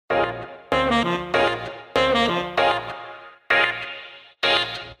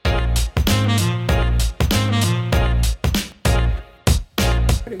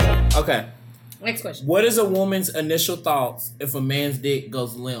Okay. Next question. What is a woman's initial thoughts if a man's dick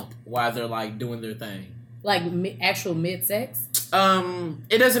goes limp while they're like doing their thing? Like actual mid-sex?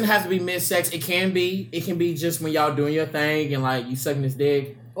 It doesn't have to be mid-sex. It can be. It can be just when y'all doing your thing and like you sucking his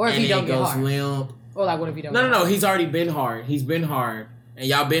dick. Or if he don't get goes hard. limp. Or like what if he don't? No. He's already been hard. He's been hard, and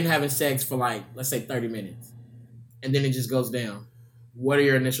y'all been having sex for like let's say 30 minutes, and then it just goes down. What are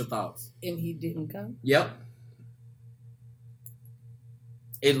your initial thoughts? And he didn't come. Yep.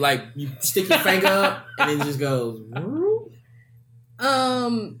 It like you stick your finger up and it just goes.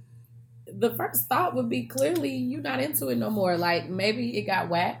 The first thought would be clearly you're not into it no more. Like maybe it got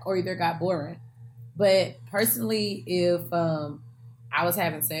whack or either got boring. But personally, if I was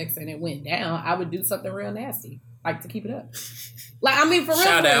having sex and it went down, I would do something real nasty, like to keep it up. Like I mean, for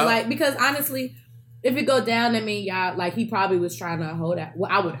real, like because honestly, if it go down, I mean, y'all like he probably was trying to hold out.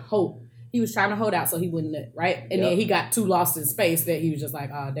 Well, I would hope he was trying to hold out so he wouldn't nut, right? And then he got too lost in space that he was just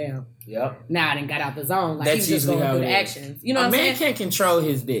like, oh damn. Yep. Now I done got out the zone. Like That's he was just going through the actions. You know what I'm saying? A man can't control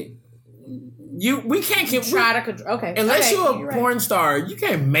his dick. We can't try to control. Okay. Unless you're a porn star, you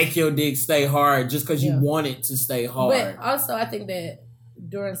can't make your dick stay hard just because you want it to stay hard. But also, I think that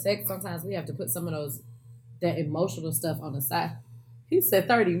during sex, sometimes we have to put some of that emotional stuff on the side. He said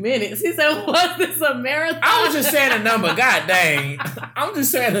 30 minutes. He said, was this a marathon? I was just saying a number. God dang. I'm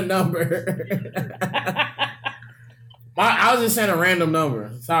just saying a number. I was just saying a random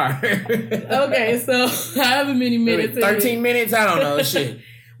number. Sorry. Okay, so however many minutes. 13 minutes? I don't know. Shit.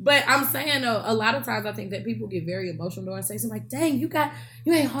 But I'm saying, though, a lot of times I think that people get very emotional during sex. I'm like, dang, you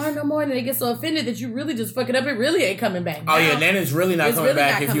ain't hard no more. And they get so offended that you really just fuck it up. It really ain't coming back. Oh, yeah, then it's really not coming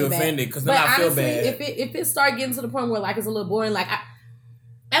back if you offended. Because then I feel bad. If it start getting to the point where like it's a little boring, like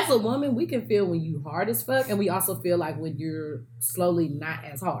as a woman, we can feel when you hard as fuck, and we also feel like when you're slowly not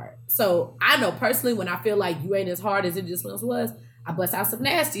as hard. So I know personally when I feel like you ain't as hard as it just once was, I bust out some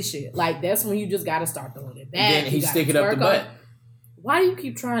nasty shit. Like that's when you just got to start throwing it back. Then he stick it up the butt. Why do you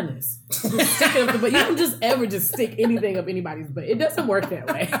keep trying this? Stick it up the butt. You don't just ever just stick anything up anybody's butt. It doesn't work that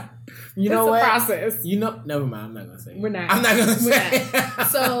way. You know what? It's a process. You know, never mind. I'm not gonna say. We're not. I'm not gonna say.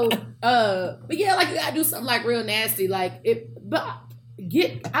 So, but yeah, like you gotta do something like real nasty, like it. But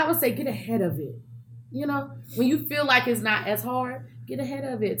I would say get ahead of it. You know, when you feel like it's not as hard, get ahead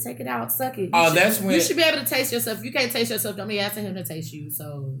of it. Take it out, suck it. That's when you should be able to taste yourself. If you can't taste yourself, don't be asking him to taste you.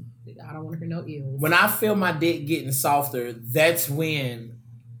 So I don't want to hear no ills. When I feel my dick getting softer, that's when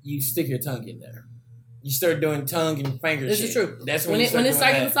you stick your tongue in there. You start doing tongue and finger shit. This is true. That's when it starts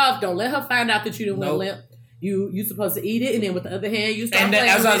getting soft. Don't let her find out that you didn't went limp. You supposed to eat it, and then with the other hand, you start playing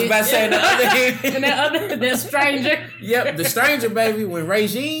as I was about to say, the other hand. And that stranger. Yep, the stranger, baby. When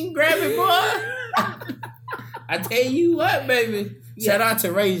Regine grab it, boy. I tell you what, baby. Yeah. Shout out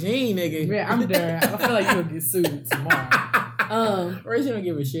to Regine, nigga. Yeah, I'm done. I feel like you'll get sued tomorrow. Regine don't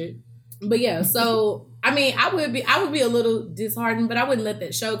give a shit. But yeah, so I mean, I would be a little disheartened, but I wouldn't let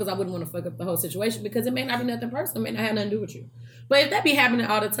that show because I wouldn't want to fuck up the whole situation because it may not be nothing personal, it may not have nothing to do with you. But if that be happening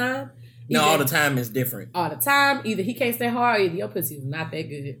all the time. No, all the time is different. All the time. Either he can't stay hard, either your pussy is not that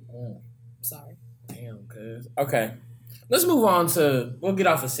good. Sorry. Damn, cuz. Okay. Let's move on we'll get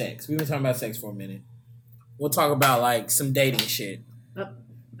off of sex. We've been talking about sex for a minute. We'll talk about, like, some dating shit.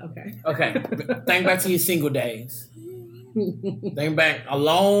 Okay. Okay. Think back to your single days. Think back a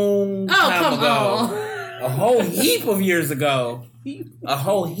long time ago. A whole heap of years ago. A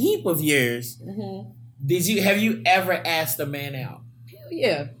whole heap of years. Mm-hmm. Have you ever asked a man out? Hell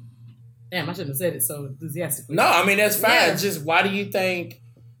yeah. Damn, I shouldn't have said it so enthusiastically. No, I mean, that's fine. Yeah. Just why do you think...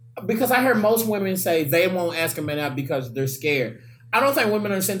 Because I heard most women say they won't ask a man out because they're scared. I don't think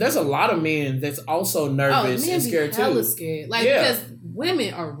women understand. There's a lot of men that's also nervous and scared too. Hella scared. Like, because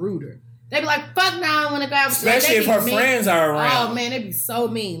women are ruder. They be like, fuck no, I want to go out. Especially if her friends are around. Oh, man, they be so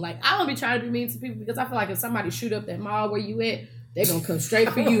mean. Like, I don't be trying to be mean to people because I feel like if somebody shoot up that mall where you at, they gonna come straight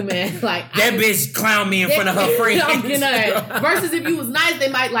for you, man. Like that bitch clown me in front of her friends. Versus if you was nice, they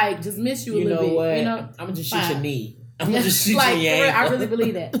might like just miss you a little bit. What? You know, I'm gonna just shoot your knee. I'm gonna just shoot your ankle. I really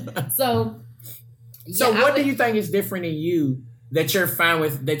believe that. So what do you think is different in you that you're fine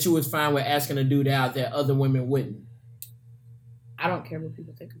with? That you was fine with asking a dude out that other women wouldn't? I don't care what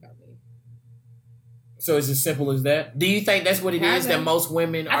people think about me. So it's as simple as that? Do you think that's what it is, that most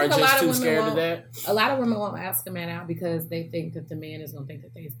women are just too scared of that? A lot of women won't ask a man out because they think that the man is going to think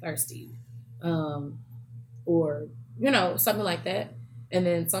that they're thirsty. Or, something like that. And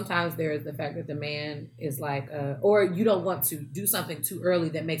then sometimes there is the fact that the man is like, or you don't want to do something too early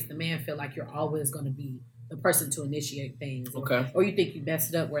that makes the man feel like you're always going to be the person to initiate things. Okay. Or you think you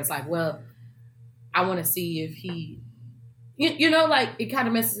messed it up where it's like, well, I want to see if he... You know, like, it kind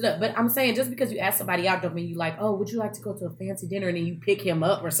of messes it up. But I'm saying, just because you ask somebody out don't mean you like, oh, would you like to go to a fancy dinner, and then you pick him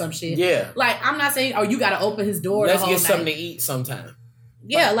up or some shit. Yeah. Like, I'm not saying, oh, you got to open his door. Let's get something to eat sometime.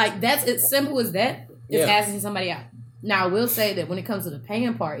 Yeah, like, that's as simple as that. It's asking somebody out. Now, I will say that when it comes to the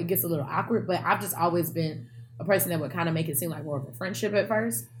paying part, it gets a little awkward, but I've just always been a person that would kind of make it seem like more of a friendship at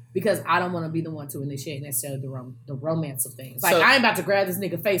first. Because I don't want to be the one to initiate necessarily the romance of things. Like, I ain't about to grab this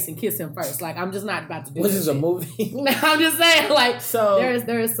nigga face and kiss him first. Like, I'm just not about to do that. This is a movie. I'm just saying, like, so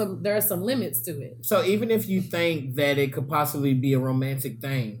there are some limits to it. So even if you think that it could possibly be a romantic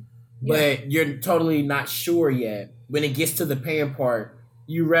thing, but you're totally not sure yet, when it gets to the paying part,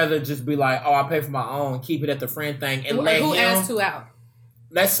 you rather just be like, oh, I pay for my own, keep it at the friend thing, and let him. Who asked who out?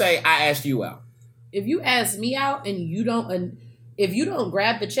 Let's say I asked you out. If you ask me out and you don't. If you don't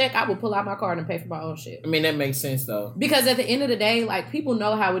grab the check, I will pull out my card and pay for my own shit. I mean, that makes sense, though. Because at the end of the day, like, people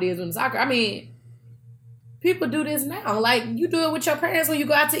know how it is when it's soccer. I mean, people do this now. Like, you do it with your parents when you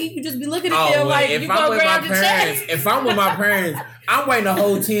go out to eat. You just be looking at them like, you go grab the check. If I'm with my parents, I'm waiting a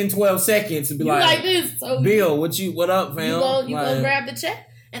whole 10, 12 seconds to be like this. So Bill, what up, fam? You go grab the check.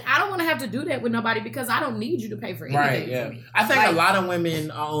 And I don't want to have to do that with nobody because I don't need you to pay for anything. Right, yeah. For me. I think a lot of women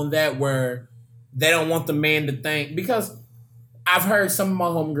are on that where they don't want the man to think, because I've heard some of my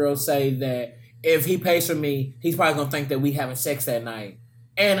homegirls say that if he pays for me, he's probably going to think that we having sex that night.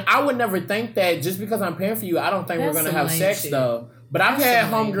 And I would never think that just because I'm paying for you, I don't think we're going to have sex, though. But I've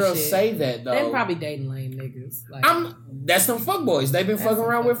had homegirls say that, though. They're probably dating lame niggas. Like, that's them fuckboys. They've been fucking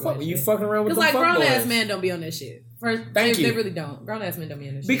around with you fucking around with them fuckboys. Because, like, grown-ass men don't be on that shit. They really don't. Grown-ass men don't be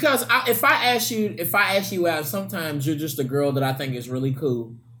on that shit. Because if I ask you out, sometimes you're just a girl that I think is really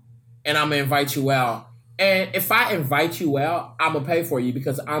cool. And I'm going to invite you out. And if I invite you out, I'm going to pay for you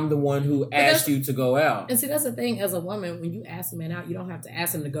because I'm the one who asked you to go out. And see, that's the thing. As a woman, when you ask a man out, you don't have to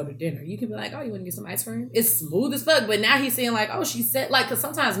ask him to go to dinner. You can be like, oh, you want to get some ice cream? It's smooth as fuck. But now he's saying like, oh, she said, like, because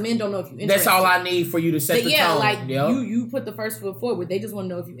sometimes men don't know if you're interested. That's all I need for you to set the tone. Like, you put the first foot forward. They just want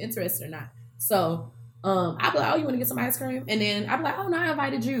to know if you're interested or not. So I'd be like, oh, you want to get some ice cream? And then I'd be like, oh, no, I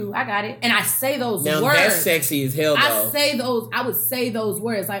invited you. I got it. And I say those words. That's sexy as hell, though. I would say those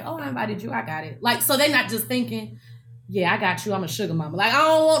words. Like, oh, I invited you. I got it. Like, so they're not just thinking, yeah, I got you. I'm a sugar mama. Like, I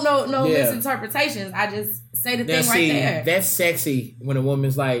don't want no misinterpretations. I just say the thing right there. That's sexy when a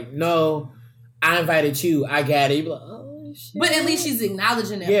woman's like, no, I invited you. I got it. You be like, oh, shit. But at least she's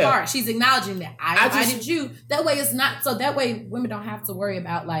acknowledging that part. She's acknowledging that I invited you. That way it's not, so that way women don't have to worry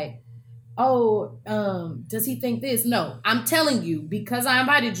about like, oh, does he think this? No, I'm telling you, because I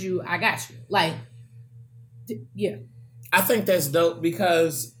invited you, I got you. Like, yeah. I think that's dope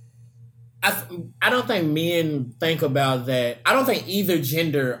because I don't think men think about that. I don't think either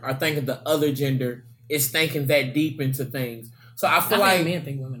gender are thinking the other gender is thinking that deep into things. So I feel like men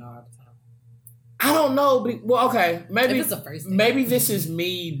think women are all the time. I don't know, but well, okay, maybe if it's a first date. Maybe this is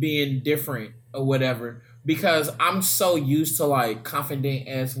me being different or whatever. Because I'm so used to like confident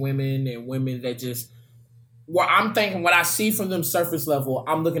ass women and women that just, well, I'm thinking what I see from them surface level,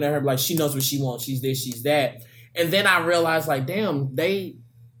 I'm looking at her like she knows what she wants, she's this, she's that, and then I realize like, damn,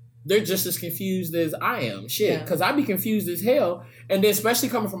 they're just as confused as I am, because I be confused as hell, and then especially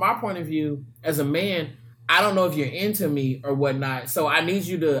coming from my point of view as a man, I don't know if you're into me or whatnot, so I need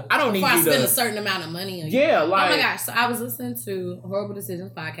you to. I don't need you to spend a certain amount of money on you. Yeah, like, oh my gosh! So I was listening to Horrible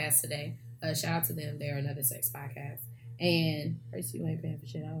Decisions podcast today. Shout out to them. They're another sex podcast. And first, you ain't paying for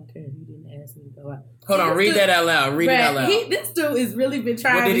shit. I don't care if you didn't ask me to go out. Hold on, read that out loud. Read it out loud. This dude has really been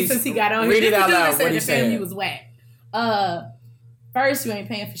trying me since he got on here. Read it out loud. What he said? He was whack. First, you ain't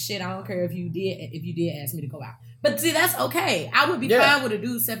paying for shit. I don't care if you did ask me to go out. But see, that's okay. I would be fine with a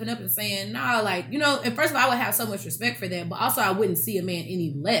dude stepping up and saying, nah, like, you know, and first of all, I would have so much respect for that, but also I wouldn't see a man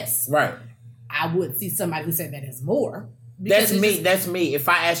any less. Right. I would see somebody who said that as more. That's me. That's me. If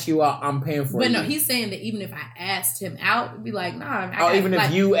I ask you out, I'm paying for it. But no, he's saying that even if I asked him out, it'd be like, nah. Even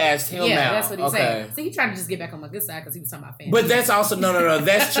if you asked him out. Yeah, that's what he's saying. See, he tried to just get back on my good side because he was talking about family. But that's also, no.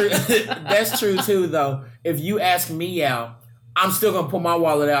 That's true. That's true, too, though. If you ask me out, I'm still going to pull my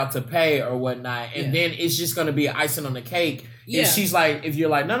wallet out to pay or whatnot. And then it's just going to be icing on the cake. Yeah. And she's like, if you're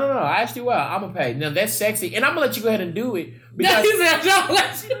like, no, I asked you out, I'm going to pay. Now, that's sexy. And I'm going to let you go ahead and do it. Because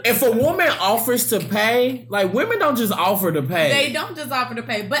if a woman offers to pay, like, women don't just offer to pay. They don't just offer to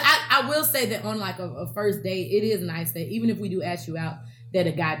pay. But I will say that on, like, a first date, it is nice that even if we do ask you out, that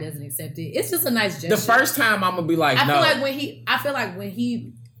a guy doesn't accept it. It's just a nice gesture. The first time, I'm going to be like, no. I feel like when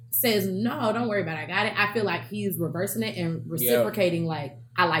he says, no, don't worry about it, I got it, I feel like he's reversing it and reciprocating, like,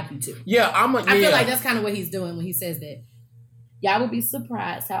 I like you too. Yeah, I feel like that's kind of what he's doing when he says that. Y'all would be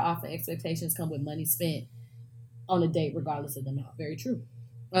surprised how often expectations come with money spent on a date, regardless of the amount. Very true.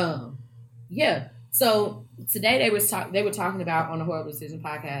 Yeah. So today they were talking about on the Horrible Decision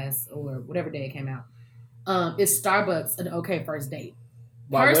podcast or whatever day it came out. Is Starbucks an okay first date?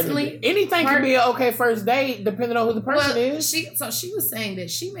 Personally, anything can be an okay first date depending on who the person is. She was saying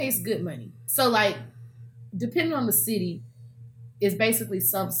that she makes good money. So like, depending on the city, is basically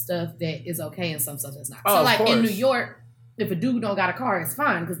some stuff that is okay and some stuff that's not. So like in New York, if a dude don't got a car, it's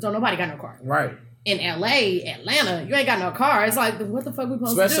fine because don't nobody got no car. Right. In LA, Atlanta, you ain't got no car. It's like, what the fuck we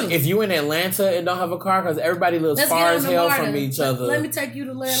supposed to do? Especially if you in Atlanta and don't have a car because everybody lives far as hell from each other. Let me take you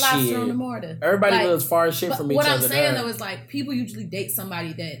to Larry Lobster on the Marta. Everybody lives far as shit from each other. What I'm saying though is like people usually date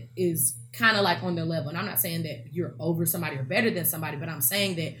somebody that is kind of like on their level. And I'm not saying that you're over somebody or better than somebody, but I'm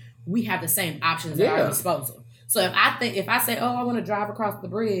saying that we have the same options at our disposal. So if I say, oh, I want to drive across the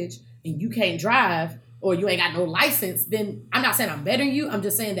bridge and you can't drive, or you ain't got no license, then I'm not saying I'm better than you. I'm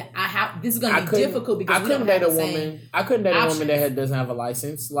just saying that this is going to be difficult because I couldn't date a woman. I couldn't date a woman that doesn't have a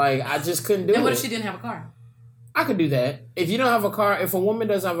license. Like I just couldn't do it. And what if she didn't have a car? I could do that. If you don't have a car, if a woman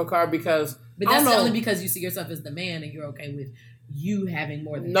doesn't have a car because... But that's only because you see yourself as the man and you're okay with you having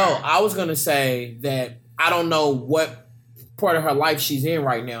more than No, her. I was going to say that I don't know what part of her life she's in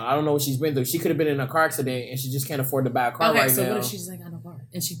right now. I don't know what she's been through. She could have been in a car accident and she just can't afford to buy a car right now. Okay, so what if she just ain't got no car?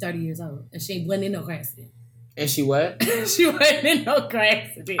 And she's 30 years old and she wasn't in no car accident. And she what? She wasn't in no car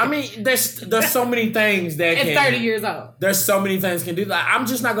accident. I mean, there's so many things that and 30 years old. There's so many things can do. Like, I'm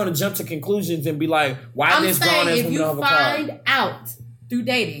just not going to jump to conclusions and be like, why this grown ass woman don't have a car? If you find out through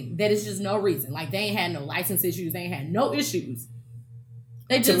dating that it's just no reason, like they ain't had no license issues, they ain't had no issues.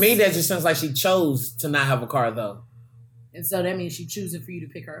 To me, that just sounds like she chose to not have a car though. And so that means she choosing for you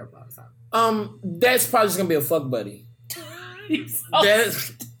to pick her up all the time. That's probably just gonna be a fuck buddy.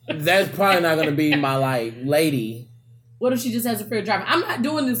 That's probably not gonna be my like lady. What if she just has a fear driver? I'm not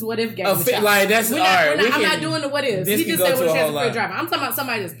doing this what if game. Like that's all right. I'm not doing the what ifs. He just said what if she has a fear driver. I'm talking about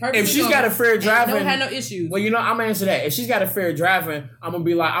somebody that's perfect. If she's got a fear driving, don't have no issues. Well, you know, I'm gonna answer that. If she's got a fear driving, I'm gonna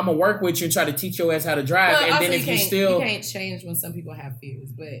be like, I'm gonna work with you and try to teach your ass how to drive. Well, and then if you can't change when some people have fears,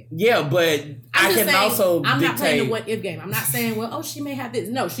 but yeah, but I can also. I'm not playing the what if game. I'm not saying, well, oh, she may have this.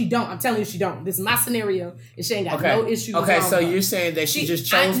 No, she don't. I'm telling you, she don't. This is my scenario, and she ain't got no issues. Okay, so you're saying that she just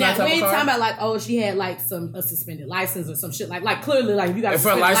chose not to have a car? We ain't talking about like, oh, she had like a suspended license or some shit like clearly like you got. If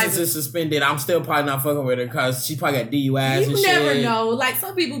her license is suspended, I'm still probably not fucking with her because she probably got DUIs and shit. You never know. Like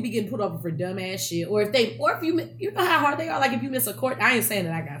some people be getting put over for dumb ass shit, or if you know how hard they are. Like if you miss a court, I ain't saying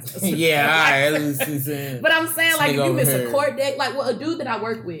that I got. Yeah, all right. But I'm saying like if you miss a court date, like a dude that I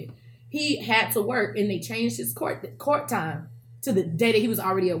work with, he had to work and they changed his court time to the day that he was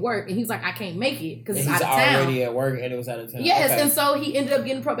already at work, and he was like, I can't make it because it's out of town. He's already at work and it was out of town. Yes, okay. And so he ended up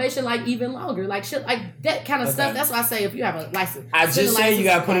getting probation like even longer, like shit, like that kind of stuff. That's why I say if you have a license, I just say you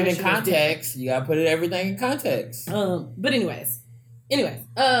gotta put it in context. You gotta put everything in context. But anyways,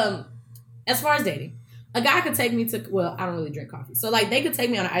 as far as dating, a guy could take me to, well, I don't really drink coffee, so like they could take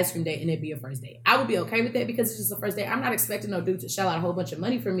me on an ice cream date and it'd be a first date. I would be okay with that because it's just a first date. I'm not expecting no dude to shell out a whole bunch of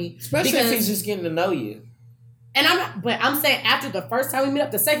money for me, especially if he's just getting to know you. And I'm saying after the first time we meet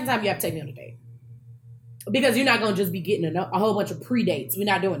up, the second time you have to take me on a date. Because you're not going to just be getting a whole bunch of pre-dates. We're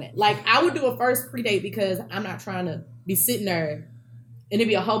not doing that. Like, I would do a first pre-date because I'm not trying to be sitting there and it'd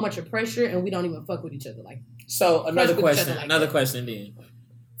be a whole bunch of pressure and we don't even fuck with each other. Like, so another question then.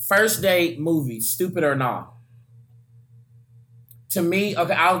 First date movie, stupid or not? To me,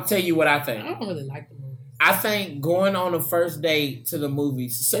 okay, I'll tell you what I think. I don't really like the movie. I think going on a first date to the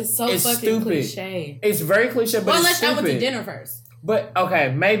movies it's fucking stupid. Cliche. It's very cliche, but unless I went to dinner first. But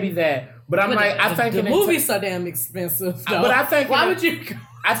okay, maybe that. But I think the movie's so damn expensive. Though. But I think why would you?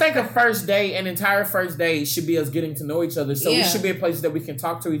 I think a first date, an entire first date, should be us getting to know each other. So we should be a place that we can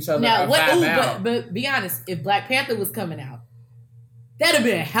talk to each other. Now, but be honest, if Black Panther was coming out, that'd have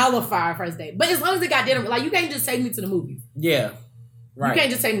been a hella fire first date. But as long as it got dinner, like you can't just take me to the movies. Yeah. Right. You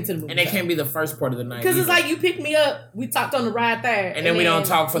can't just take me to the movie. And it can't be the first part of the night. Because it's like you picked me up, we talked on the ride there. And then we don't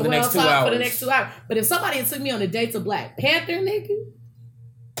talk for the next 2 hours. For the next 2 hours. But if somebody took me on a date to Black Panther, nigga.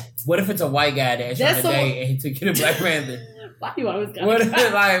 What if it's a white guy that's on a date and he took you to Black Panther? Why you always got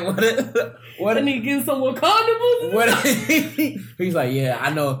what if he give someone condoms? What he's like, yeah,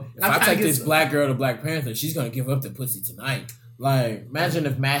 I know. If I take this black girl to Black Panther, she's gonna give up the pussy tonight. Like, imagine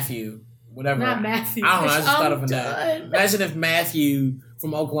if Matthew. Whatever. Not Matthew. I don't know. I just thought of a name. Imagine if Matthew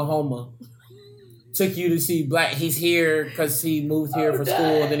from Oklahoma took you to see Black. He's here because he moved here for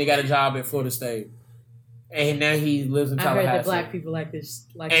school, and then he got a job at Florida State, and now he lives in Tallahassee. I heard that Black people like this.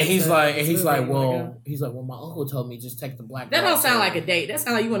 He's like, well, my uncle told me just take the Black. That don't sound like a date. That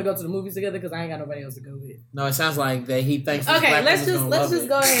sounds like you want to go to the movies together because I ain't got nobody else to go with. No, it sounds like that he thinks. Okay, let's just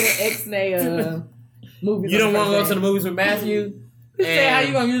go ahead and ex-nay movies. You don't want to go to the movies with Matthew. Say how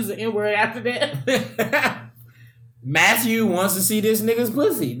you gonna use the N-word after that? Matthew wants to see this nigga's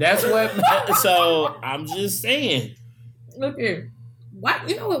pussy. That's what. So I'm just saying. Look here. Why?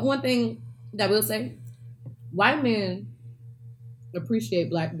 You know what? One thing that I will say, white men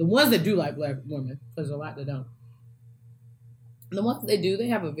appreciate the ones that do like black women, because there's a lot that don't. The ones that do, they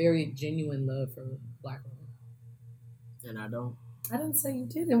have a very genuine love for black women. And I don't. I didn't say you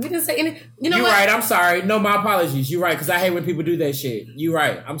didn't. We didn't say any. You know You're what? right. I'm sorry. No, my apologies. You're right, because I hate when people do that shit. You're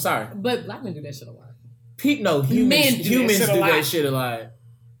right. I'm sorry. But black men do that shit a lot. Humans do that shit a lot.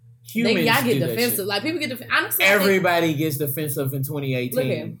 Humans y'all get defensive. Like, people get defensive. Honestly, everybody gets defensive in 2018. Look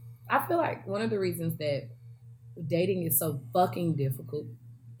here. I feel like one of the reasons that dating is so fucking difficult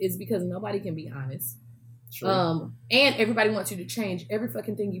is because nobody can be honest. True. And everybody wants you to change every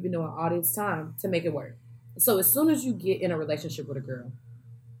fucking thing you've been doing all this time to make it work. So as soon as you get in a relationship with a girl,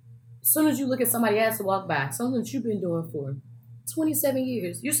 as soon as you look at somebody else to walk by, something that you've been doing for 27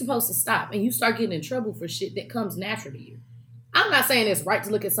 years, you're supposed to stop, and you start getting in trouble for shit that comes natural to you. I'm not saying it's right to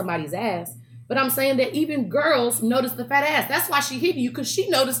look at somebody's ass, but I'm saying that even girls notice the fat ass. That's why she hitting you, because she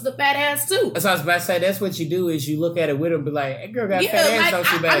noticed the fat ass too. That's what I was about to say. That's what you do, is you look at it with her and be like, hey, girl got fat ass, don't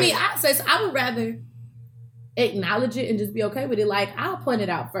she, baby? I mean, I'd say so. I would rather acknowledge it and just be okay with it. Like, I'll point it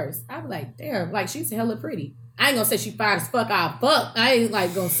out first. I'll be like, damn, like, she's hella pretty. I ain't gonna say she fine as fuck. I'll fuck. I ain't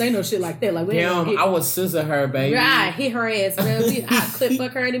like gonna say no shit like that. Like, I would scissor her, baby. I hit her ass, man. I clip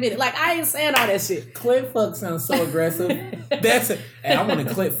fuck her in a minute. Like, I ain't saying all that shit. Clip fuck sounds so aggressive. And I want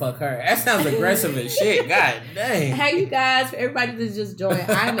to clip fuck her. That sounds aggressive as shit. God dang. Hey, you guys, for everybody that's just joined,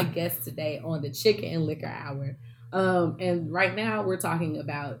 I'm a guest today on the Chicken and Liquor Hour. And right now we're talking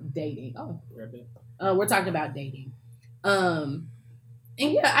about dating. We're talking about dating.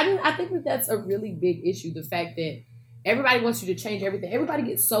 And yeah, I think that's a really big issue. The fact that everybody wants you to change everything. Everybody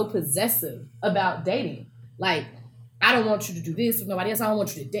gets so possessive about dating. Like, I don't want you to do this with nobody else. I don't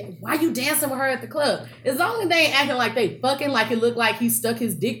want you to dance. Why you dancing with her at the club? As long as they ain't acting like they fucking, like it looked like he stuck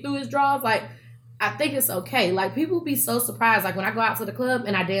his dick through his drawers. Like, I think it's okay. Like, people be so surprised. Like, when I go out to the club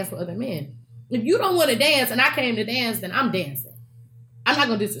and I dance with other men. If you don't want to dance and I came to dance, then I'm dancing. I'm not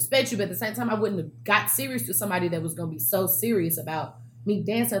going to disrespect you, but at the same time, I wouldn't have got serious with somebody that was going to be so serious about me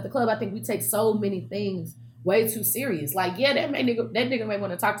dancing at the club. I think we take so many things way too serious. Like, yeah, that nigga may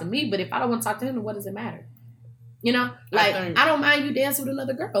want to talk to me, but if I don't want to talk to him, then what does it matter? You know, like, I don't mind you dancing with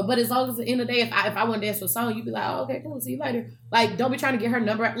another girl, but as long as at the end of the day, if I want to dance with someone, you'd be like, oh, okay, cool, see you later. Like, don't be trying to get her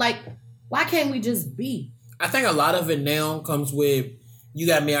number. Like, why can't we just be? I think a lot of it now comes with, you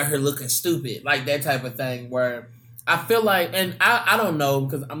got me out here looking stupid, like that type of thing, where I feel like, and I don't know,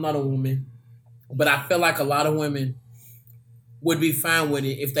 because I'm not a woman, but I feel like a lot of women would be fine with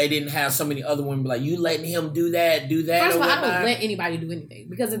it if they didn't have so many other women like, you letting him do that. First of all, I don't let anybody do anything,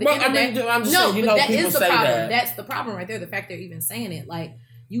 because at the end of the day, I'm just saying, you know, that people is the say problem. that. That's the problem right there. The fact they're even saying it, like,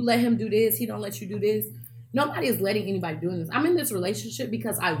 you let him do this, he don't let you do this. Nobody is letting anybody do this. I'm in this relationship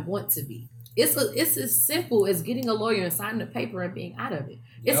because I want to be. It's as simple as getting a lawyer and signing a paper and being out of it.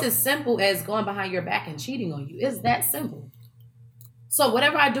 It's as simple as going behind your back and cheating on you. It's that simple. So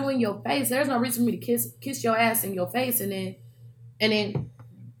whatever I do in your face, there's no reason for me to kiss your ass in your face, and then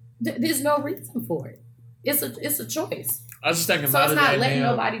there's no reason for it. It's a choice. I was just thinking so about it's not letting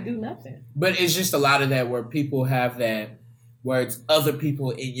nobody do nothing. But it's just a lot of that where people have that, where it's other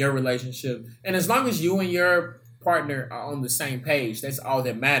people in your relationship, and as long as you and your partner are on the same page, that's all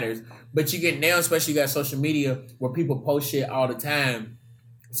that matters. But you get now, especially you got social media where people post shit all the time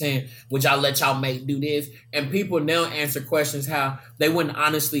saying, would y'all let y'all mate do this? And people now answer questions how they wouldn't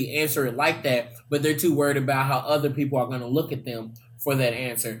honestly answer it like that, but they're too worried about how other people are going to look at them for that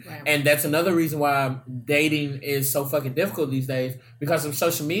answer. Right. And that's another reason why dating is so fucking difficult these days, because of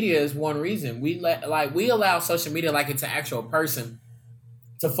social media is one reason. We allow social media like it's an actual person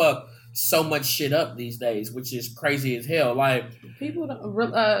to fuck so much shit up these days, which is crazy as hell. Like, people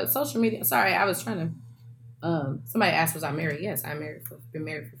social media. Sorry, I was trying to. Somebody asked, was I married? Yes, I'm married. Been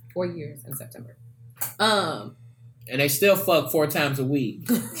married for 4 years in September. And they still fuck 4 times a week.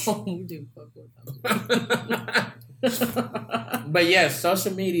 We do fuck 4 times a week. But yes,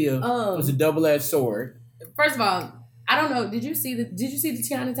 social media was a double-edged sword. First of all, I don't know. Did you see the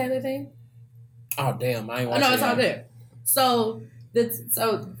Tiana Taylor thing? Oh damn, I ain't watching. No, it's all there. So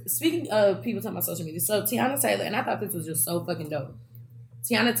speaking of people talking about social media, so Tiana Taylor, and I thought this was just so fucking dope.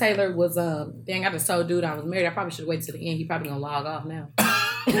 Tiana Taylor was dang, I just told dude I was married. I probably should have waited till the end. He probably gonna log off now.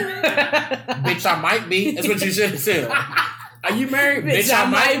 Bitch, I might be. That's what you should have said. Are you married? Bitch, I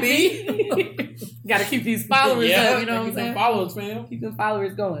might be. Gotta keep these followers up, you know what I'm saying? Followers, fam. Keep them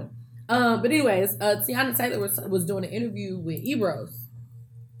followers going. But anyways, Tiana Taylor was doing an interview with Ebros,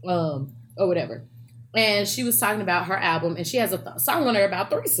 or whatever. and she was talking about her album, and she has a song on there about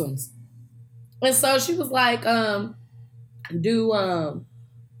threesomes. And so she was like, so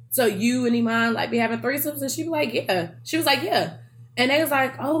you and Iman like be having threesomes? And she was like, yeah. She was like, yeah. And they was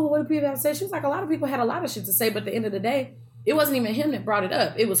like, oh, what do people have to say? She was like, a lot of people had a lot of shit to say, but at the end of the day, it wasn't even him that brought it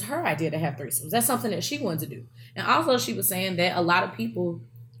up. It was her idea to have threesomes. That's something that she wanted to do. And also she was saying that a lot of people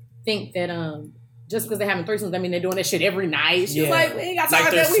think that just because they're having threesomes, I mean, they're doing that shit every night. She was like, we ain't got time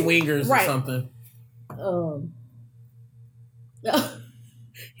like they're that swingers or something.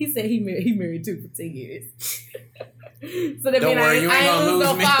 He said he married 2 for 10 years. So that means I ain't lose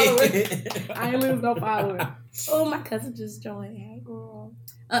no followers. I ain't lose no followers. Oh, my cousin just joined. Hey, girl.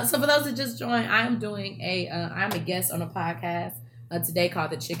 So for those that just joined, I am doing I'm a guest on a podcast today called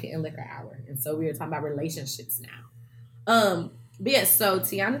the Chicken and Liquor Hour. And so we are talking about relationships now. But yeah, so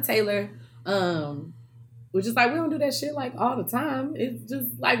Teyana Taylor, was just like, we don't do that shit like all the time. It's just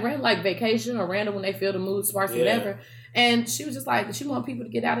like random, like vacation or random when they feel the mood, sparks, whatever. And she was just like, she want people to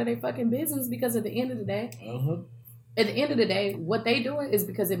get out of their fucking business because at the end of the day, what they doing is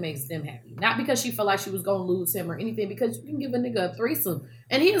because it makes them happy. Not because she felt like she was going to lose him or anything, because you can give a nigga a threesome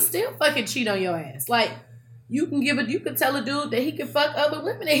and he'll still fucking cheat on your ass. Like, you can tell a dude that he can fuck other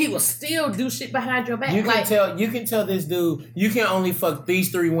women and he will still do shit behind your back. You can tell this dude, you can only fuck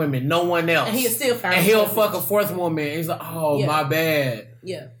these 3 women, no one else. And he'll still find. And he'll fuck a 4th woman. And he's like, my bad.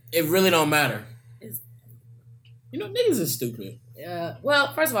 Yeah. It really don't matter. Niggas are stupid. Yeah.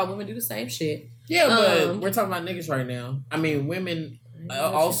 Well, first of all, women do the same shit. Yeah, but we're talking about niggas right now. I mean, women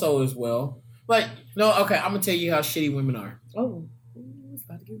also as well. But, okay, I'm going to tell you how shitty women are. Oh. It's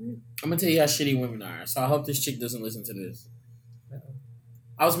about to get real. I'm going to tell you how shitty women are. So I hope this chick doesn't listen to this.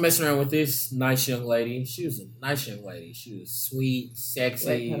 I was messing around with this nice young lady. She was a nice young lady. She was sweet,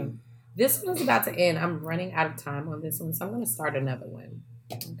 sexy. Wait, this one's about to end. I'm running out of time on this one, so I'm going to start another one.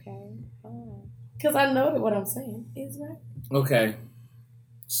 Okay? Because I know that what I'm saying is right. Okay.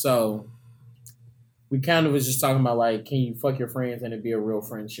 So, we kind of was just talking about, like, can you fuck your friends and it be a real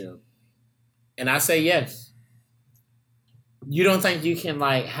friendship? And I say yes. You don't think you can,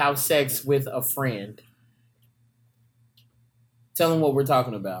 like, have sex with a friend? Tell them what we're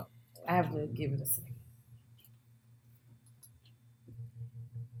talking about. I have to give it a second.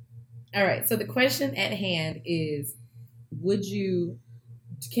 All right. So the question at hand is,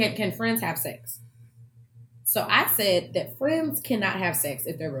 can friends have sex? So I said that friends cannot have sex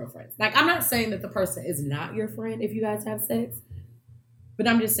if they're real friends. Like, I'm not saying that the person is not your friend if you guys have sex, but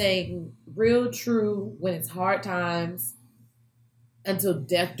I'm just saying real, true, when it's hard times, until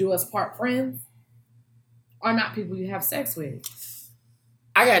death do us part friends are not people you have sex with.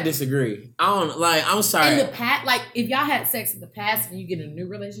 I gotta disagree. I'm sorry. In the past, like, if y'all had sex in the past and you get in a new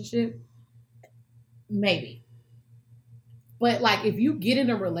relationship, maybe. But, like, if you get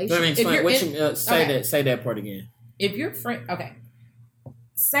in a relationship... Say that part again. If your friend... Okay.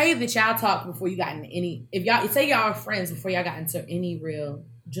 Say that y'all talked before you got into any... Say y'all are friends before y'all got into any real...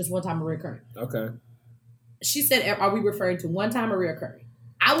 Just one time or recurring. Okay. She said, are we referring to one time or reoccurring?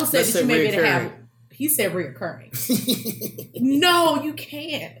 I will say that you may be to have... He said reoccurring. No, you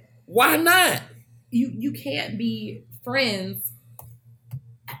can't. Why not? You can't be friends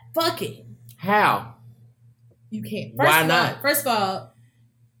fucking. How? You can't. Why not? First of all,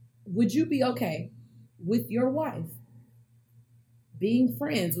 would you be okay with your wife being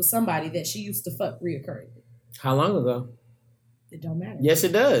friends with somebody that she used to fuck reoccurringly? How long ago? It don't matter. Yes,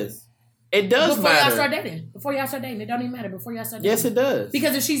 it does. It does Before matter. Before y'all start dating, it don't even matter. Before y'all start dating. Yes, it does.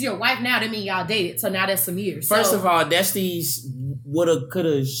 Because if she's your wife now, that means y'all dated. So now that's some years. First of all, that's these woulda,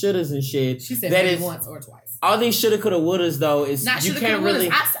 coulda, shouldas and shit. She said maybe once or twice. All these shoulda, coulda, wouldas though is not you can't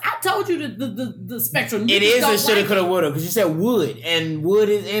really. I told you the spectrum. It is a shoulda, coulda, woulda because you said would and would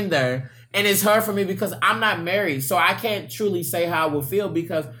is in there, and it's hard for me because I'm not married, so I can't truly say how I would feel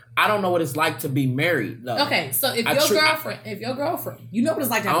because I don't know what it's like to be married, though. Okay, so if your girlfriend, you know what it's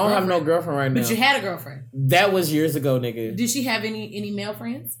like to have I don't have no girlfriend right now. But you had a girlfriend. That was years ago, nigga. Did she have any male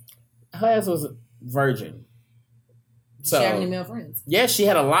friends? Her ass was virgin. Did she have any male friends? Yeah, she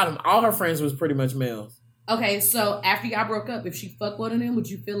had a lot of... All her friends was pretty much males. Okay, so after y'all broke up, if she fucked one of them, would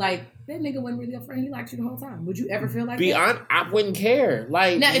you feel like that nigga wasn't really a friend? He liked you the whole time. Would you ever feel like that? Honest, I wouldn't care.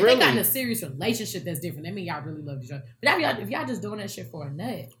 Like, now, if really. they got in a serious relationship, that's different. That means y'all really love each other. But if y'all just doing that shit for a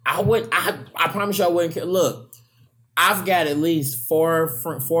nut, I promise you I wouldn't care. Look, I've got at least four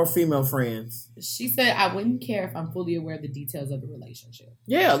female friends. She said I wouldn't care if I'm fully aware of the details of the relationship.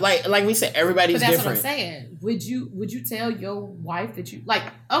 Yeah, like we said, everybody's different. But that's what I'm saying. Would you tell your wife that you like?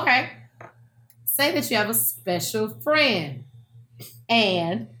 Okay. Say that you have a special friend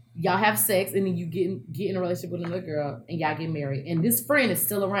and y'all have sex and then you get in a relationship with another girl and y'all get married and this friend is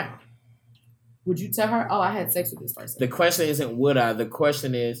still around. would you tell her, oh, I had sex with this person? The question isn't would I. The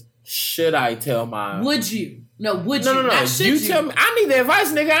question is, should I tell my... Would you? No, would you? No. You tell me. I need the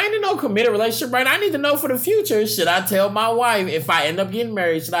advice, nigga. I ain't in no committed relationship right now. I need to know for the future. Should I tell my wife, if I end up getting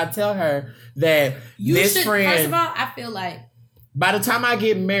married, should I tell her that this friend... First of all, I feel like... By the time I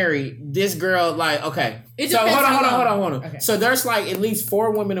get married, this girl, like, okay. So hold on. Okay. So there's like at least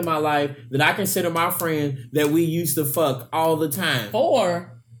 4 women in my life that I consider my friend that we used to fuck all the time.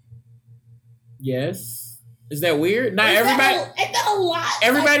 4? Yes. Is that weird? Not everybody. Ain't that a lot?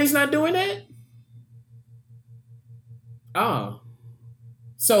 Everybody's not doing that? Oh.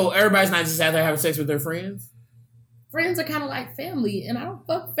 So everybody's not just out there having sex with their friends? Friends are kind of like family, and I don't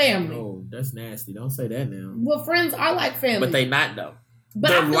fuck family. Oh, that's nasty. Don't say that now. Well, friends are like family. But they not, though. But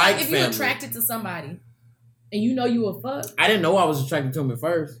they're I feel like if you're attracted to somebody, and you know you a fuck. I didn't know I was attracted to him at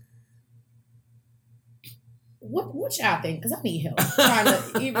first. What y'all think? Because I need help trying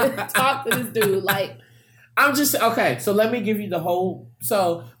to even talk to this dude. Like, I'm just, okay, so let me give you the whole,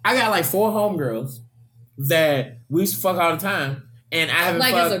 so I got like 4 homegirls that we used to fuck all the time, and I haven't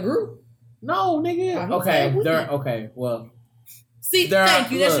fucked. Like as a group? No, nigga. Okay, well. See,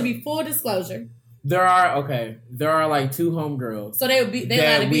 thank you. There should be full disclosure. There are like 2 homegirls. So they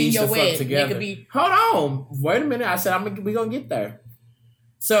gotta be in your wedding. They could be. Hold on. Wait a minute. I said we gonna get there.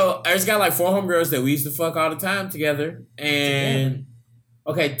 So I just got like 4 homegirls that we used to fuck all the time together. And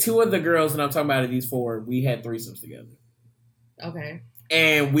okay, 2 of the girls that I'm talking about of these 4, we had threesomes together. Okay.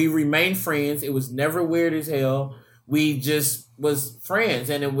 And we remained friends. It was never weird as hell. We just was friends,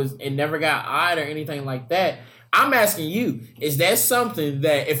 and it never got odd or anything like that. I'm asking you, is that something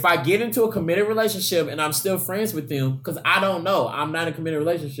that if I get into a committed relationship and I'm still friends with them, because I don't know, I'm not in a committed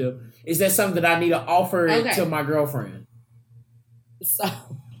relationship, is that something that I need to offer to my girlfriend? So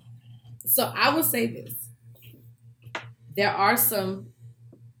I would say this. There are some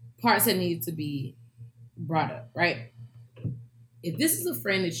parts that need to be brought up, right? If this is a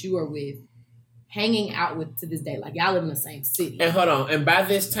friend that you are with, hanging out with to this day, like y'all live in the same city. And hold on, and by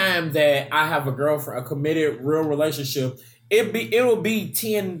this time that I have a girlfriend, a committed real relationship, it will be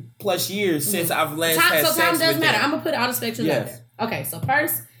 10 plus years since I've last had sex with them. So time doesn't matter. I'm gonna put all the spectrums out there. Okay, so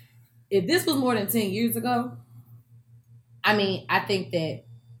first, if this was more than 10 years ago, I mean, I think that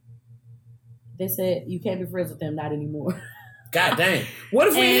they said you can't be friends with them, not anymore. God dang. What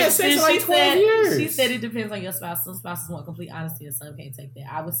if we had sex for like 12 years? She said it depends on your spouse. Some spouses want complete honesty and some can't take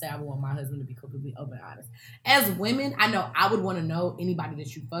that. I would say I would want my husband to be completely open and honest. As women, I know I would want to know anybody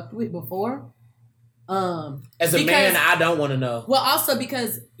that you fucked with before. As a man, I don't want to know. Well, also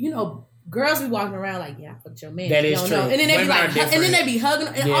because, girls be walking around like, yeah, I fucked your man. That is true. And then they be like, and then they be hugging.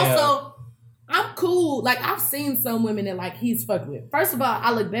 And also, I'm cool. Like, I've seen some women that like he's fucked with. First of all,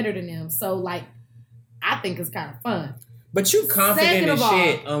 I look better than them. So, like, I think it's kind of fun. But you confident as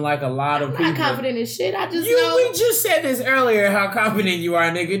shit, unlike a lot of people. I'm not confident as shit. I just know. We just said this earlier, how confident you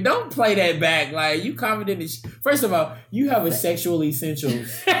are, nigga. Don't play that back. Like, you confident as shit. First of all, you have a sexual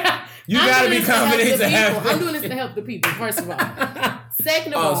essentials. You gotta be confident to have. I'm doing this to help the people, first of all.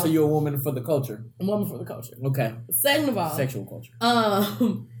 Second of all. Oh, so you're a woman for the culture. A woman for the culture. Okay. Second of all. Sexual culture.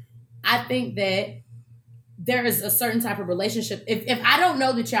 I think that there is a certain type of relationship. If I don't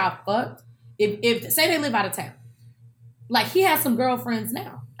know that y'all fucked, if say they live out of town. Like, he has some girlfriends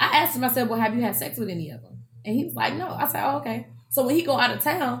now. I asked him, I said, well, have you had sex with any of them? And he was like, no. I said, oh, okay. So when he go out of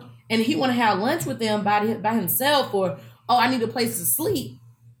town and he want to have lunch with them by himself or, oh, I need a place to sleep,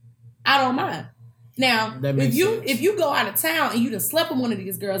 I don't mind. Now, if you go out of town and you just slept with one of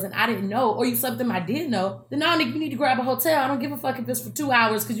these girls and I didn't know, or you slept with them I did know, then now you need to grab a hotel. I don't give a fuck if it's for 2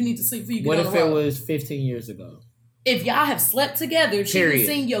 hours because you need to sleep before you get on the road. What if it was 15 years ago? If y'all have slept together, she has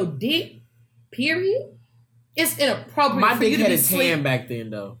seen your dick, period. It's inappropriate my for you to be asleep. My dick had a tan back then,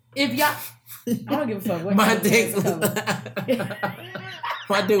 though. If y'all... I don't give a fuck. What my dick...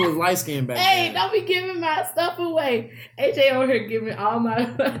 my dick was light-skinned back then. Hey, don't be giving my stuff away. AJ over here giving all my...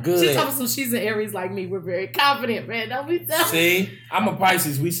 Good. She's talking some she's an Aries like me. We're very confident, man. Don't be telling. See? I'm a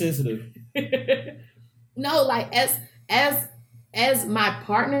Pisces. We sensitive. No, like, as my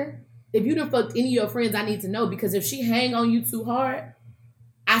partner, if you done fucked any of your friends, I need to know. Because if she hang on you too hard,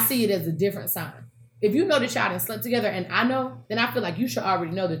 I see it as a different sign. If you know that y'all done slept together and I know, then I feel like you should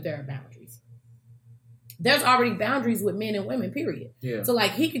already know that there are boundaries. There's already boundaries with men and women, period. Yeah. So,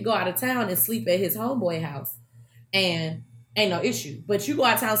 like, he could go out of town and sleep at his homeboy house and ain't no issue. But you go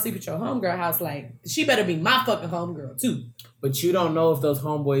out of town and sleep at your homegirl house, like, she better be my fucking homegirl, too. But you don't know if those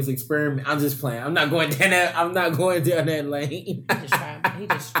homeboys experiment. I'm just playing. I'm not going down that lane. He just trying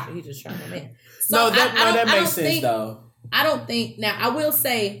to man. So no, that makes sense, though. I don't think, now, I will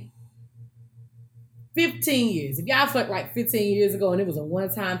say, 15 years. If y'all fucked like 15 years ago and it was a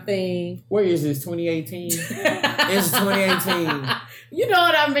one-time thing. Where is this, 2018? It's 2018. You know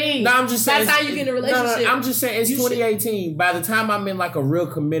what I mean? No, I'm just saying. That's how you get in a relationship. No, I'm just saying it's 2018. By the time I'm in like a real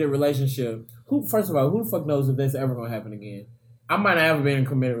committed relationship, first of all, who the fuck knows if that's ever going to happen again? I might not ever been in a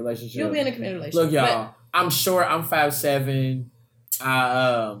committed relationship. You'll be in a committed relationship. Look, y'all, I'm short. I'm 5'7".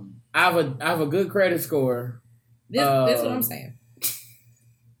 I have a good credit score. This is what I'm saying.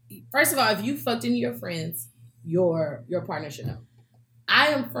 First of all, if you fucked into your friends, your partner should know. I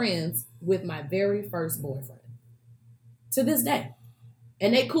am friends with my very first boyfriend to this day.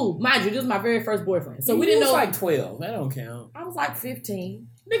 And they cool. Mind you, this is my very first boyfriend. So we didn't know. Like 12. That don't count. I was like 15.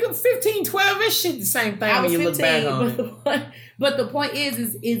 Nigga, 15, 12, that shit the same thing when you 15, look back on it. But the point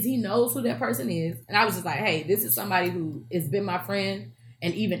is he knows who that person is. And I was just like, hey, this is somebody who has been my friend.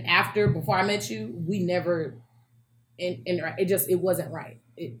 And even before I met you, we never, and it wasn't right.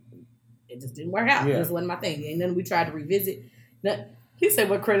 It just didn't work out. Yeah. It just wasn't my thing. And then we tried to revisit. He said,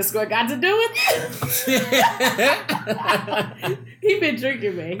 what credit score got to do with it? He been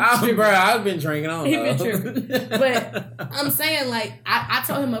drinking, man. I've been drinking. I don't he know. Been drinking. But I'm saying, like, I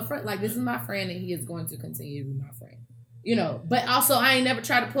told him up front, like, this is my friend and he is going to continue to be my friend. You know, but also I ain't never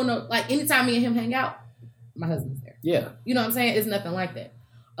tried to pull no, like, anytime me and him hang out, my husband's there. Yeah. You know what I'm saying? It's nothing like that.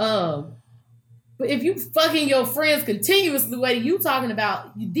 But if you fucking your friends continuously, what are you talking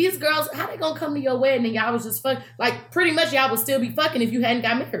about? These girls, how they gonna come to your wedding and y'all was just fucking? Like, pretty much y'all would still be fucking if you hadn't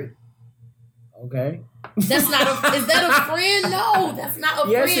got married. Okay. That's not is that a friend? No, that's not a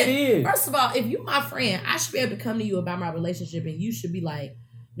friend. Yes, it is. First of all, if you my friend, I should be able to come to you about my relationship and you should be like,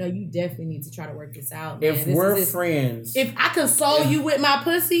 no, you definitely need to try to work this out. Man. If we're friends. If I console you with my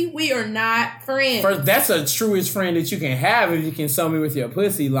pussy, we are not friends. First, that's a truest friend that you can have if you console me with your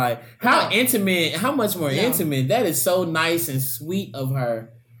pussy. Like, how intimate, how much more intimate. That is so nice and sweet of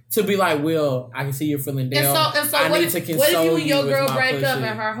her. To be like, Will, I can see you're feeling down. And so I need to console what if you and your with girl my break pussy. up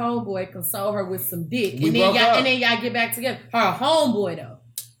and her homeboy console her with some dick? And then y'all get back together. Her homeboy, though.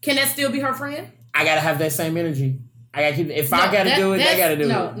 Can that still be her friend? I got to have that same energy. I gotta keep. If I gotta do it, they gotta do it.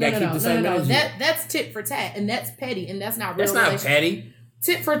 Gotta keep the same energy. That's tit for tat, and that's petty, and that's not real. That's not petty.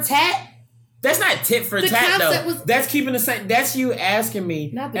 Tit for tat. That's not tit for tat though. That's keeping the same. That's you asking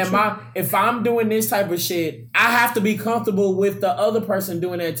me. If I'm doing this type of shit, I have to be comfortable with the other person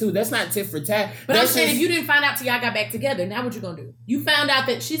doing that too. That's not tit for tat. But I'm saying, if you didn't find out till y'all got back together, now what you gonna do? You found out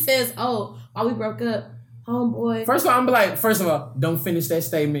that she says, "Oh, while we broke up." Homeboy. First of all, don't finish that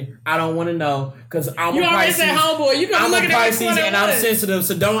statement. I don't want to know because I'm you a Pisces. You already said homeboy. You I'm a Pisces and I'm sensitive,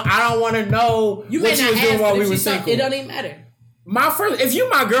 so I don't want to know what you was doing while we were single. It don't even matter. If you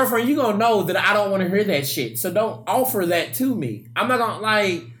my girlfriend, you gonna know that I don't want to hear that shit. So don't offer that to me. I'm not gonna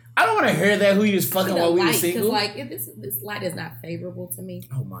I don't want to hear that who you was fucking while we were single. Like if this light is not favorable to me.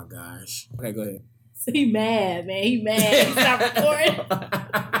 Oh my gosh. Okay, go ahead. So he mad, man. He mad. He stopped recording.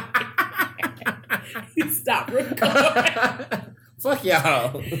 He stopped recording. Fuck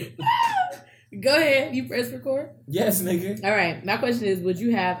y'all. Go ahead. You press record? Yes, nigga. All right. My question is, would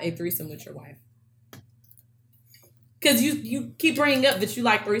you have a threesome with your wife? Because you keep bringing up that you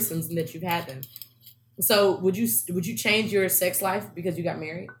like threesomes and that you've had them. So would you change your sex life because you got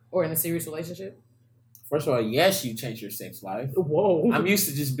married or in a serious relationship? First of all, yes, you change your sex life. Whoa. I'm used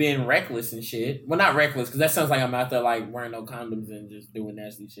to just being reckless and shit. Well, not reckless, because that sounds like I'm out there like wearing no condoms and just doing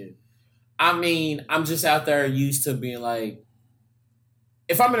nasty shit. I mean, I'm just out there used to being like,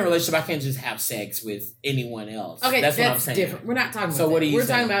 if I'm in a relationship, I can't just have sex with anyone else. Okay, that's what I'm saying. Different. We're not talking about so that. What are you We're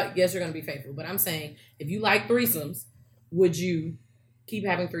saying? talking about, yes, you're going to be faithful. But I'm saying, if you like threesomes, would you keep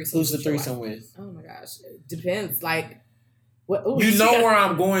having threesomes? Who's the threesome with? Oh my gosh. It depends. Like, what? Ooh, you know where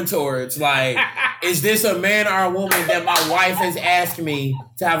I'm going towards. Like, is this a man or a woman that my wife has asked me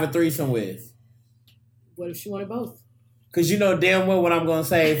to have a threesome with? What if she wanted both? Because you know damn well what I'm going to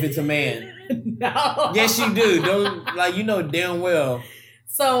say if it's a man. No. Yes, you do. You know damn well.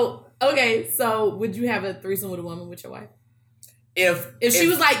 So, okay. So, would you have a threesome with a woman with your wife? If she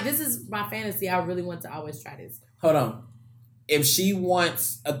was like, this is my fantasy, I really want to always try this. Hold on. If she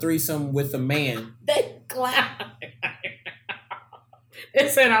wants a threesome with a man. They clown. They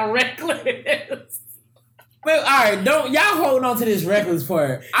said I'm reckless. Well, all right, don't y'all hold on to this reckless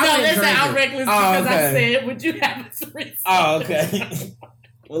part. They said I'm reckless because I said, would you have a threesome? Oh, okay.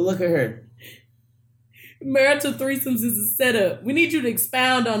 Well, look at her. Marital threesomes is a setup. We need you to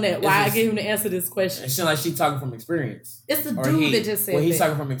expound on that. Why I gave him to answer this question. It sounds like she's talking from experience. It's the dude that just said he's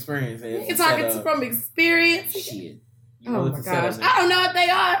talking from experience. He's talking from experience. Shit. Oh my gosh. I don't know what they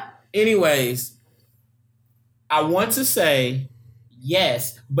are. Anyways, I want to say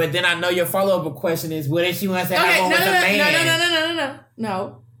yes, but then I know your follow-up question is, what if she wants to have one with a man?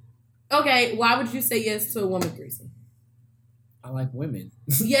 No. Okay, why would you say yes to a woman threesome? I like women.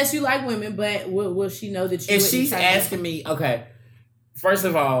 Yes, you like women, but will she know that you? If she's asking me, okay, first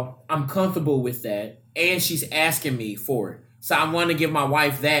of all, I'm comfortable with that, and she's asking me for it. So I want to give my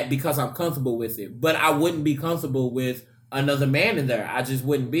wife that because I'm comfortable with it. But I wouldn't be comfortable with another man in there. I just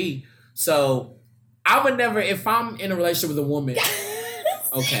wouldn't be. So I would never, if I'm in a relationship with a woman,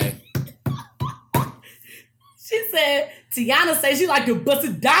 okay. She said, Tiana said she like to bust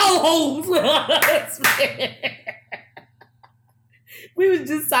it down holes. We was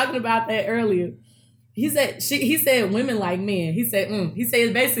just talking about that earlier. He said women like men. He said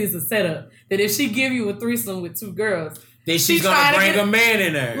basically it's a setup that if she give you a threesome with two girls, then she's gonna bring a man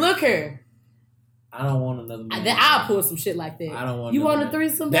in there. Look her. I don't want another man. I'll pull some shit like that. I don't want. You want a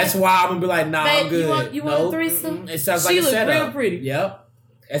threesome? That's why I'm gonna be like, nah, babe, I'm good. You want a threesome? It sounds like a setup. She look real pretty. Yep.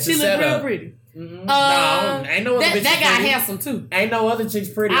 She look real pretty. Mm-hmm. No, ain't no other bitch. That guy handsome too. Ain't no other chicks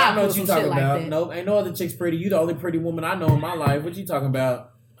pretty. I know what you talking about. Nope, ain't no other chicks pretty. You the only pretty woman I know in my life. What you talking about?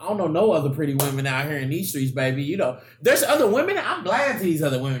 I don't know no other pretty women out here in these streets, baby. You know, there's other women. I'm blind to these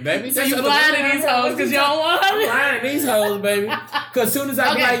other women, baby. So you blind to these hoes because you don't want them? I'm blind to these hoes, baby. Because as soon as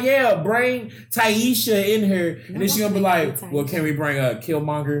I be like, yeah, bring Taisha in here, and then she gonna be like, well, can we bring a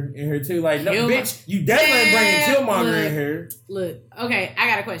Killmonger in here too? Like, no, bitch, you definitely bringing Killmonger in here. Look, okay, I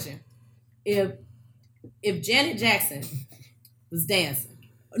got a question. If Janet Jackson was dancing,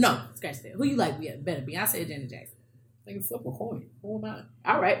 no, scratch that. Who you like better, Beyonce or Janet Jackson? Nigga, flip a coin. Who am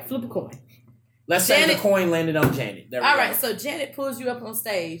I? All right, flip a coin. Let's say the coin landed on Janet. All right, so Janet pulls you up on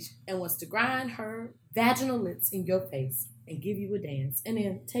stage and wants to grind her vaginal lips in your face and give you a dance and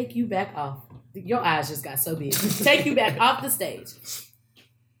then take you back off. Your eyes just got so big. Take you back off the stage.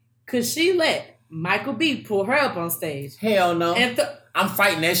 Could she let Michael B pull her up on stage? Hell no. And I'm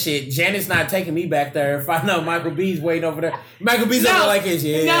fighting that shit. Janet's not taking me back there. If I know Michael B's waiting over there. Michael B's over like this.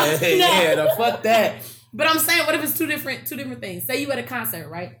 Yeah, fuck that. But I'm saying, what if it's two different things? Say you at a concert,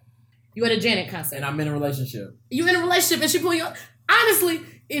 right? You at a Janet concert. And I'm in a relationship. You in a relationship and she pull you up. Honestly,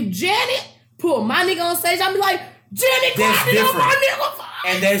 if Janet pull my nigga on stage, I'll be like, Janet, that's different. My nigga.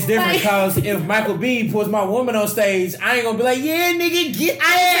 And that's different because if Michael B pulls my woman on stage, I ain't gonna be like, yeah, nigga, get that.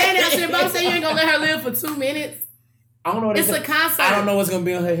 I ain't saying that shit, but I'm saying you ain't gonna let her live for 2 minutes. I don't know what it's a concert. I don't know what's gonna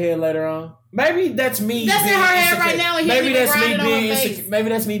be on her head later on. Maybe that's me. That's in her head right now, and maybe that's me being insecure. Maybe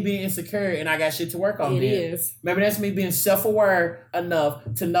that's me being insecure, and I got shit to work on. It is. Maybe that's me being self-aware enough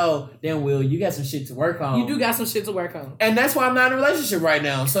to know. Then, Will, you got some shit to work on. You do got some shit to work on, and that's why I'm not in a relationship right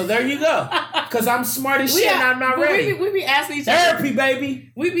now. So there you go. Because I'm smart as shit, and I'm not ready. We be asking each other therapy,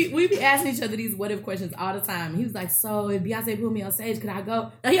 baby. We be asking each other these what if questions all the time. He was like, "So if Beyonce put me on stage, could I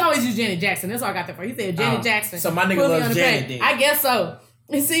go?" Now, he always used Janet Jackson. That's all I got there for. He said Janet Jackson. So my nigga loves Janet. Then. I guess so.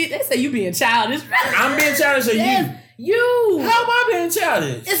 And see, they say you being childish. I'm being childish or you? How am I being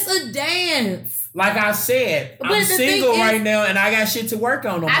childish? It's a dance. Like I said, I'm single right now and I got shit to work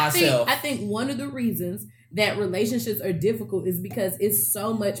on myself. I think one of the reasons that relationships are difficult is because it's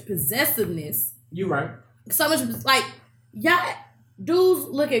so much possessiveness. You right. So much, like, y'all, dudes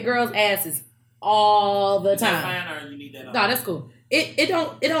look at girls' asses all the time. Fine, or you need that on? No, that's cool. It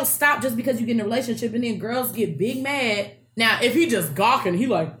don't stop just because you get in a relationship and then girls get big mad. Now, if he just gawking, he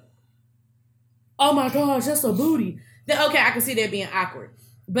like, oh my gosh, that's a booty. Then okay, I can see that being awkward.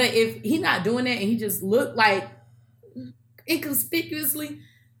 But if he not doing that and he just look like inconspicuously,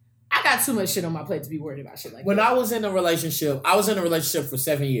 I got too much shit on my plate to be worried about shit like when that. I was in a relationship for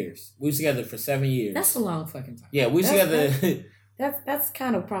 7 years. We was together for 7 years. That's a long fucking time. Yeah, we was together. That's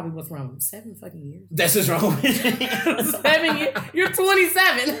kind of probably what's wrong with him. 7 fucking years. That's what's wrong with me. 7 years. You're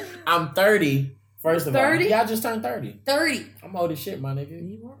 27. I'm 30. First of 30? all, y'all just turned 30. 30. I'm old as shit, my nigga.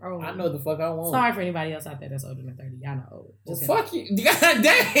 You are old. I know the fuck I want. Sorry for anybody else out there that's older than 30. Y'all know old. Well, fuck you. God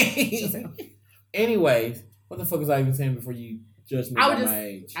dang. Anyways, what the fuck was I even saying before you judged me by my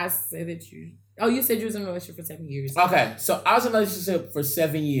age? I said that you... Oh, you said you was in a relationship for 7 years. Okay, so I was in a relationship for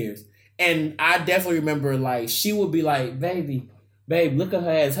 7 years. And I definitely remember, like, she would be like, babe, look at her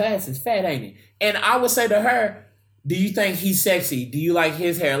ass. Her ass is fat, ain't it? And I would say to her, do you think he's sexy? Do you like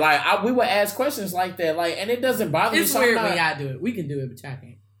his hair? Like, we would ask questions like that. Like, and it doesn't bother me. It's weird when y'all do it. We can do it, but y'all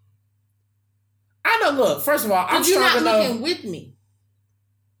can't. I know. Look, first of all, I'm strong enough. You're not looking with me.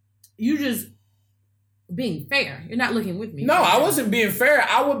 You just being fair. You're not looking with me. No, I wasn't being fair.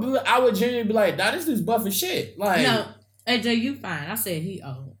 I would genuinely be like, nah, this dude's buff as shit. Like, no, AJ, you fine. I said he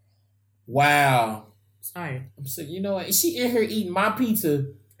old. Wow. Sorry. I'm sick. You know what? She in here eating my pizza.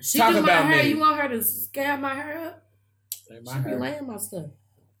 She do my hair. Me. You want her to scab my hair up? My she be laying my stuff.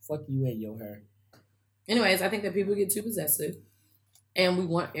 Fuck you and your hair. Anyways, I think that people get too possessive. And we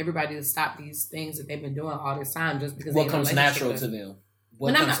want everybody to stop these things that they've been doing all this time just because what comes natural to them.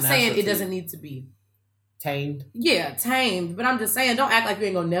 And I'm not saying it doesn't need to be tamed. Yeah, tamed. But I'm just saying, don't act like you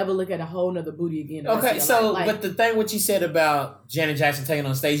ain't gonna never look at a whole nother booty again. Okay, so but the thing what you said about Janet Jackson taking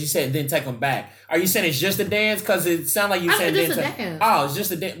on stage, you said then take them back. Are you saying it's just a dance? Because it sounded like you said just a dance. Oh, it's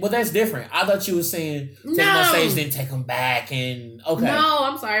just a dance. Well, that's different. I thought you were saying take them on stage, then take them back, and okay. No,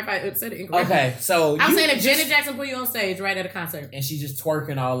 I'm sorry if I said it incorrectly. Okay, so I'm saying if Janet Jackson put you on stage right at a concert and she's just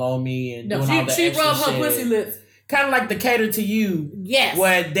twerking all on me and doing all the she extra rubbed her shit. pussy lips. Kind of like the Cater to You. Yes.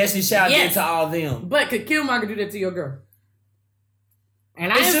 What Destiny Child did to all them. But could Killmonger do that to your girl?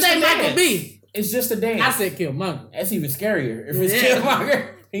 And I didn't say Michael B. It's just a dance. I said Killmonger. That's even scarier. If it's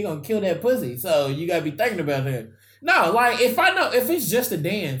Killmonger, he gonna kill that pussy. So you gotta be thinking about that. No, like if it's just a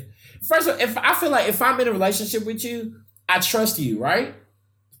dance. First of all, I feel like if I'm in a relationship with you, I trust you, right?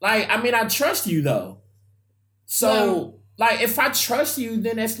 Like, I mean, I trust you though. So like, if I trust you,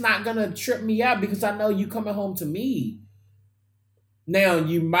 then it's not gonna trip me out because I know you coming home to me. Now,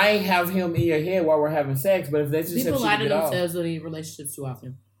 you might have him in your head while we're having sex, but if that's just people lie to themselves in relationships too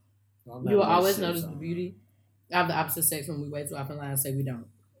often. You will always notice the beauty of the opposite sex when we way too often lie and say we don't.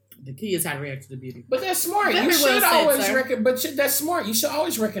 The key is how to react to the beauty. But that's smart. You should always that's smart. You should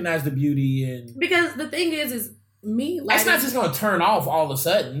always recognize the beauty and because the thing is me lighting, that's not just gonna turn off all of a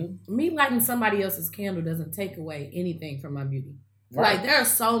sudden. Me lighting somebody else's candle doesn't take away anything from my beauty. Right. Like there are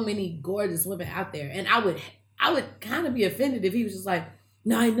so many gorgeous women out there, and I would kind of be offended if he was just like,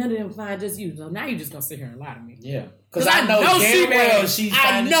 no, ain't none of them fine, just you. So now you just gonna sit here and lie to me. Yeah, because I know she bad.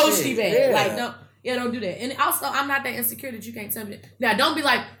 I know she bad. Yeah. Like don't do that. And also, I'm not that insecure that you can't tell me that. Now, don't be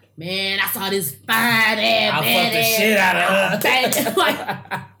like, man, I saw this fine ass, I fucked the shit out of her.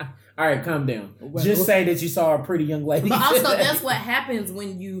 Like. All right, calm down. Just say that you saw a pretty young lady. But also, that's what happens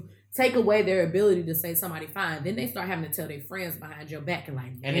when you take away their ability to say somebody fine. Then they start having to tell their friends behind your back and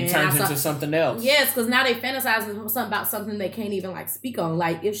like, and it turns into something else. Yes, because now they fantasizing about something they can't even like speak on.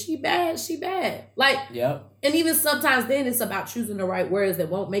 Like if she bad, she bad. Like yep. And even sometimes then it's about choosing the right words that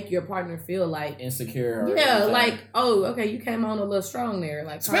won't make your partner feel like insecure. Yeah, like okay, you came on a little strong there.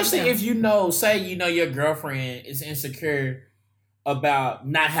 Like especially if say your girlfriend is insecure about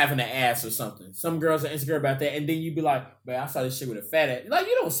not having an ass or something. Some girls are insecure about that, and then you be like, "Man, I saw this shit with a fat ass." Like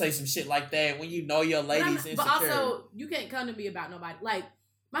you don't say some shit like that when you know your lady's insecure. But also, you can't come to me about nobody. Like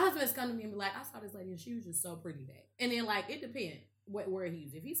my husband has come to me and be like, "I saw this lady and she was just so pretty that." And then like it depends what word he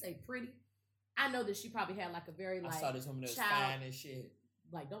uses. If he say pretty, I know that she probably had like a very like. I saw this woman that was fine and shit.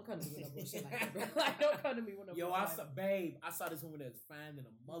 Like don't come to me with no bullshit like that, bro. Like don't come to me with no. Yo, I saw this woman that was fine than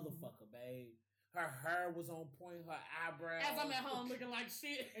a motherfucker, babe. Her hair was on point, her eyebrows. As I'm at home looking like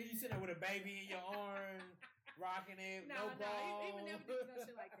shit. And you sitting there with a baby in your arm, rocking it, no bra. Even if